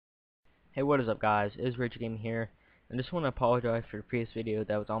Hey, what is up, guys? It is RageofGaming here, and just want to apologize for the previous video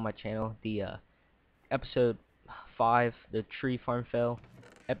that was on my channel, the episode 5, the tree farm fail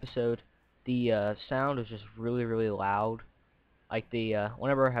episode. The sound was just really loud. Like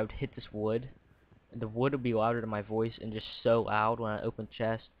whenever I would hit this wood, the wood would be louder than my voice, and just so loud when I opened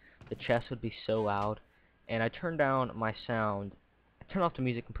chest. The chest would be so loud, and I turned down my sound. I turned off the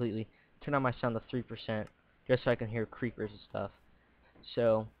music completely. Turned down my sound to 3%, just so I can hear creepers and stuff.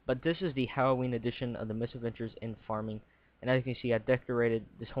 So, but this is the Halloween edition of the Misadventures in Farming, and as you can see, I decorated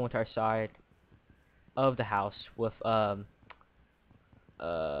this whole entire side of the house with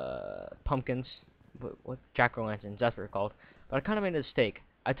pumpkins, what jack-o'-lanterns, that's what they're called. But I kind of made a mistake.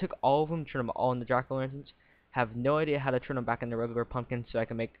 I took all of them, turned them all into jack-o'-lanterns. Have no idea how to turn them back into regular pumpkins, so I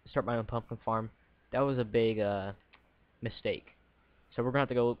can start my own pumpkin farm. That was a big mistake. So we're gonna have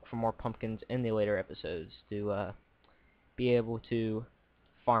to go look for more pumpkins in the later episodes to be able to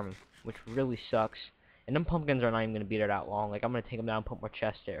farm 'em, which really sucks. And them pumpkins are not even going to be there that long. Like, I'm going to take them down and put more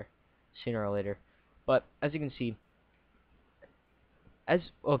chests there sooner or later. But as you can see,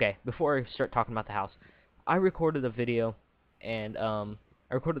 okay, before I start talking about the house, I recorded a video, and I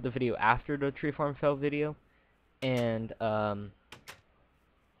recorded the video after the tree farm fail video, and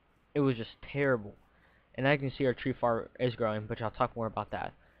it was just terrible. And as you can see, our tree farm is growing, but I'll talk more about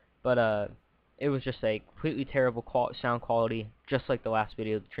that. But it was just a completely terrible sound quality, just like the last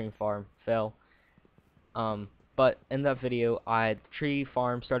video, the tree farm fail. But in that video, the tree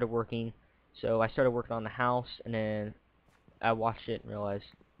farm started working, so I started working on the house, and then I watched it and realized,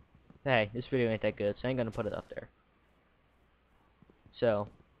 hey, this video ain't that good, so I ain't gonna put it up there. So,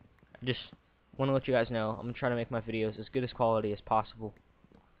 I just want to let you guys know, I'm gonna try to make my videos as good as quality as possible.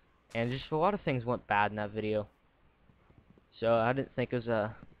 And just a lot of things went bad in that video, so I didn't think it was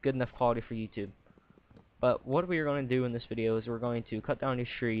a good enough quality for YouTube. But what we are going to do in this video is we're going to cut down these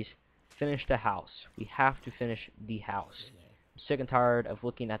trees, finish the house. We have to finish the house. I'm sick and tired of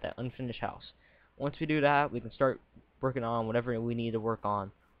looking at that unfinished house. Once we do that, we can start working on whatever we need to work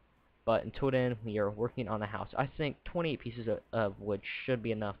on. But until then, we are working on the house. I think 28 pieces of wood should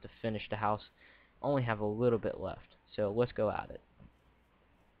be enough to finish the house. I only have a little bit left, so let's go at it.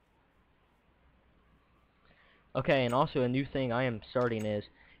 Okay, and also a new thing I am starting is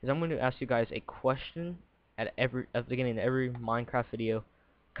I'm going to ask you guys a question at the beginning of every Minecraft video,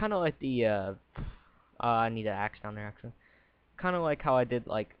 kind of like the I need an axe down there actually, kind of like how I did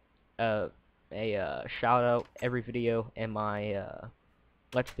like a shout out every video in my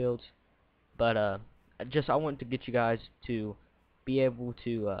Let's Builds, but I want to get you guys to be able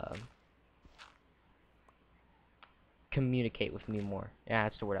to communicate with me more. Yeah,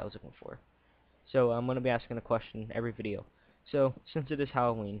 that's the word I was looking for. So I'm going to be asking a question every video. So since it is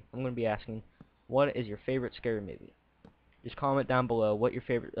Halloween, I'm going to be asking, what is your favorite scary movie? Just comment down below what your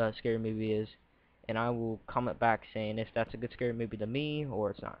favorite scary movie is, and I will comment back saying if that's a good scary movie to me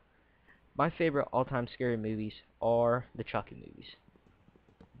or it's not. My favorite all-time scary movies are the Chucky movies.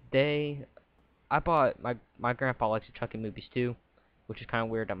 My grandpa likes the Chucky movies too, which is kind of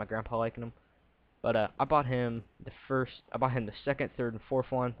weird that my grandpa liking them. But I bought him the second, third, and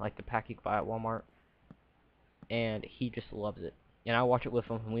fourth one, like the pack you could buy at Walmart, and he just loves it. And I watch it with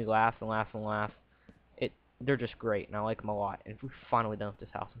him, and we laugh and laugh and laugh. They're just great, and I like them a lot. And we're finally done with this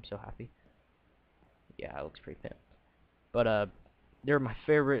house. I'm so happy. Yeah, it looks pretty pimp. But they're my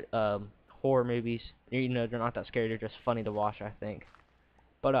favorite horror movies. You know, they're not that scary. They're just funny to watch, I think.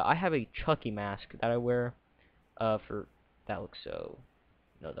 But I have a Chucky mask that I wear for that looks so.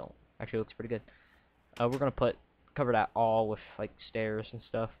 No, don't. Actually, it looks pretty good. We're gonna cover that all with like stairs and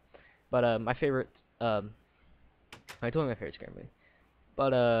stuff. But my favorite I told you my favorite scary movie.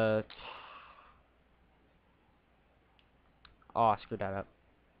 But oh, I screwed that up.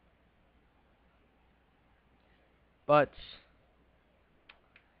 But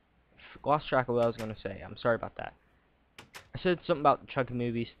lost track of what I was gonna say. I'm sorry about that. I said something about the Chucky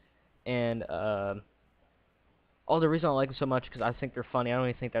movies, and the reason I like them so much because I think they're funny. I don't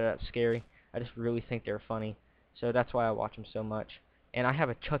even think they're that scary. I just really think they're funny. So that's why I watch them so much. And I have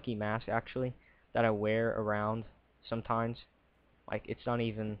a Chucky mask actually that I wear around sometimes. Like, it's not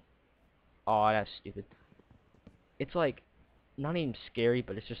even. Oh, that's stupid. It's like not even scary,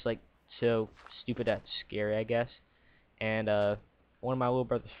 but it's just like so stupid that's scary, I guess. And one of my little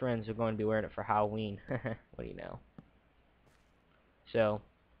brother's friends are going to be wearing it for Halloween. What do you know? So,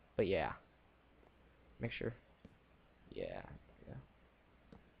 but yeah. Make sure. Yeah.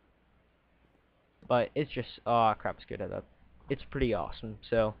 But it's just, oh crap, I screwed that up. It's pretty awesome.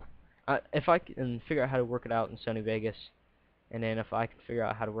 So, if I can figure out how to work it out in Sony Vegas, and then if I can figure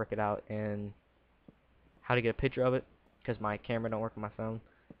out how to work it out and how to get a picture of it, because my camera don't work on my phone,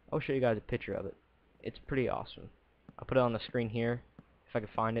 I'll show you guys a picture of it. It's pretty awesome. I'll put it on the screen here if I can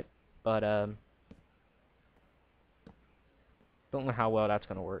find it, but don't know how well that's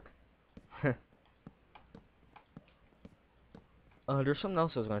gonna work. There's something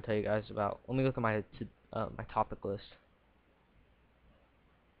else I was gonna tell you guys about. Let me look at my my topic list.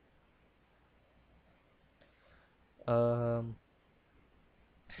 Oh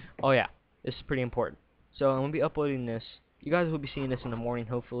yeah, this is pretty important. So I'm gonna be uploading this. You guys will be seeing this in the morning,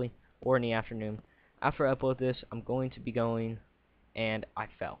 hopefully, or in the afternoon. After I upload this, I'm going to be going, and I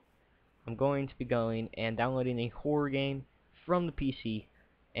fell. I'm going to be going and downloading a horror game from the PC,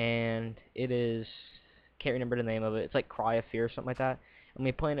 and it is, can't remember the name of it. It's like Cry of Fear or something like that. I'm gonna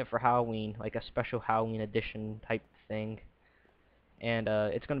be playing it for Halloween, like a special Halloween edition type thing, and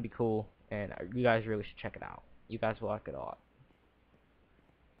it's gonna be cool. And you guys really should check it out. You guys will like it a lot.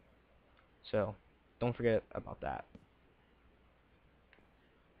 So, don't forget about that.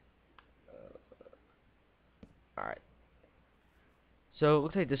 Alright. So, it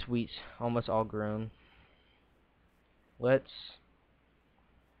looks like this wheat's almost all grown. Let's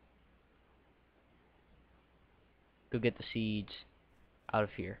go get the seeds out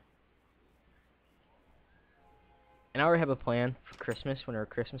of here. And I already have a plan for Christmas, whenever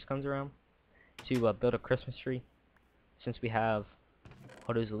Christmas comes around, to build a Christmas tree. Since we have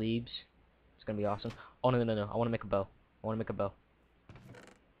all those leaves, it's gonna be awesome. Oh no, I want to make a bow.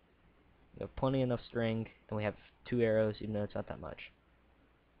 We have plenty enough string, and we have 2 arrows, even though it's not that much.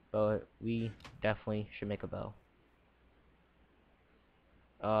 But we definitely should make a bow.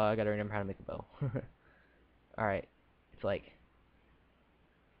 I gotta remember how to make a bow. Alright, it's like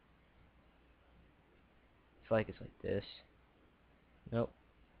this. Nope.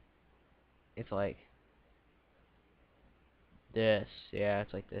 It's like this. Yeah,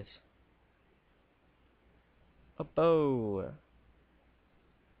 it's like this. A bow.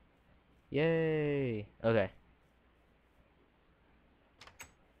 Yay. Okay.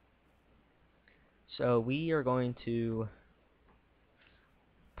 So we are going to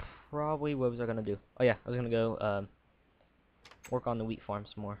probably, what was I gonna do? Oh yeah, I was gonna go work on the wheat farm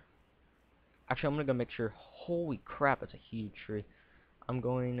some more. Actually, I'm gonna go make sure. Holy crap, it's a huge tree. I'm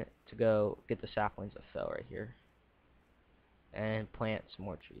going to go get the saplings that fell right here and plant some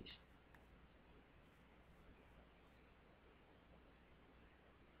more trees.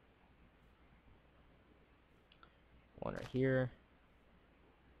 One right here,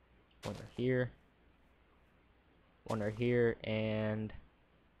 one right here, one right here, and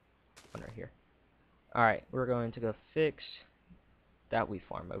one right here. Alright, we're going to go fix that wheat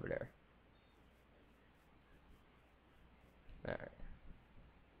farm over there. Alright.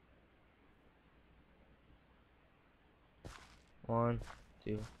 1,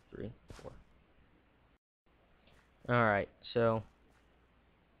 2, 3, 4. Alright, so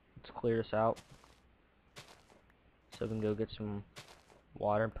let's clear this out so we can go get some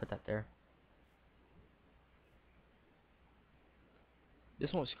water and put that there.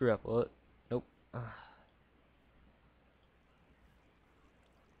 This won't screw up, will it? Nope.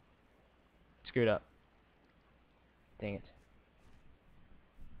 Screwed up. Dang it.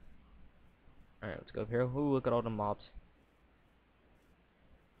 Alright, let's go up here. Ooh, look at all the mobs.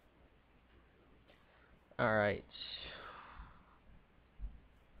 Alright.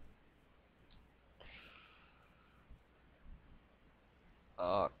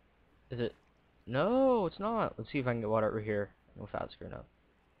 Is it? No, it's not. Let's see if I can get water over here without screwing up.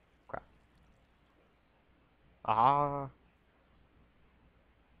 Crap. Ah.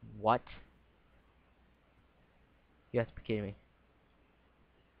 What? You have to be kidding me.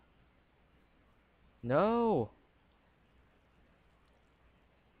 No.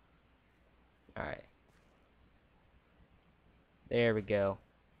 Alright. There we go.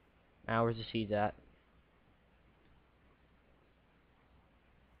 Now where's the seeds at?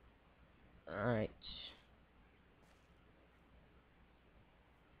 Alright.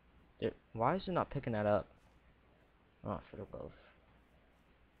 Why is it not picking that up? Oh, for the love.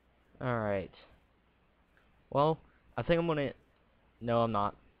 Alright. Well, I think I'm gonna... No, I'm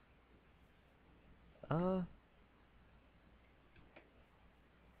not.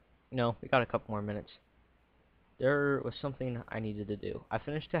 No, we got a couple more minutes. There was something I needed to do. I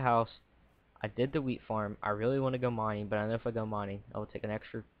finished the house. I did the wheat farm. I really want to go mining, but I know if I go mining, I will take an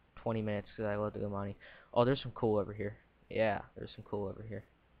extra 20 minutes because I love to go mining. Oh, there's some coal over here. Yeah, there's some coal over here.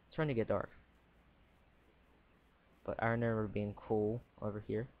 It's starting to get dark. But I remember being cool over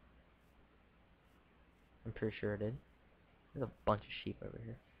here. I'm pretty sure I did. There's a bunch of sheep over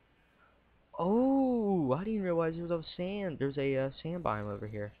here. Oh, I didn't realize there was a sand. There's a sand biome over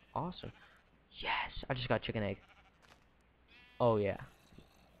here. Awesome. Yes, I just got chicken egg. Oh yeah.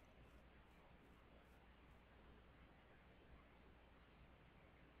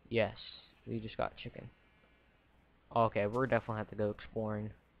 Yes, we just got chicken. Okay, we're definitely have to go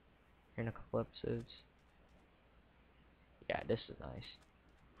exploring here in a couple episodes. Yeah, this is nice.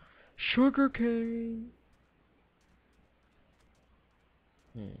 Sugar cane.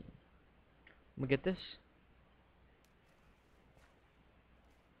 We get this.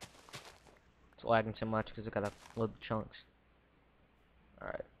 It's lagging so much because I gotta load the chunks.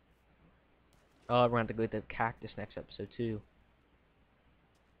 Alright. Oh, we're gonna have to go get the cactus next episode too.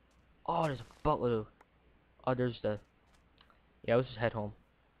 Oh, there's a buttload. Oh, there's the... Yeah, let's just head home.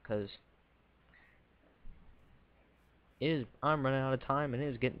 Because... I'm running out of time and it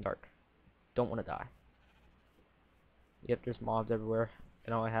is getting dark. Don't want to die. Yep, there's mobs everywhere.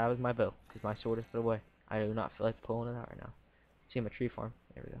 And all I have is my bow. Because my sword is put away. I do not feel like pulling it out right now. See my tree farm.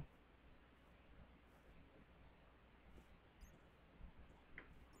 There we go.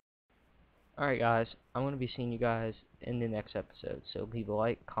 Alright guys, I'm going to be seeing you guys in the next episode. So leave a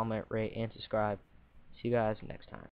like, comment, rate, and subscribe. See you guys next time.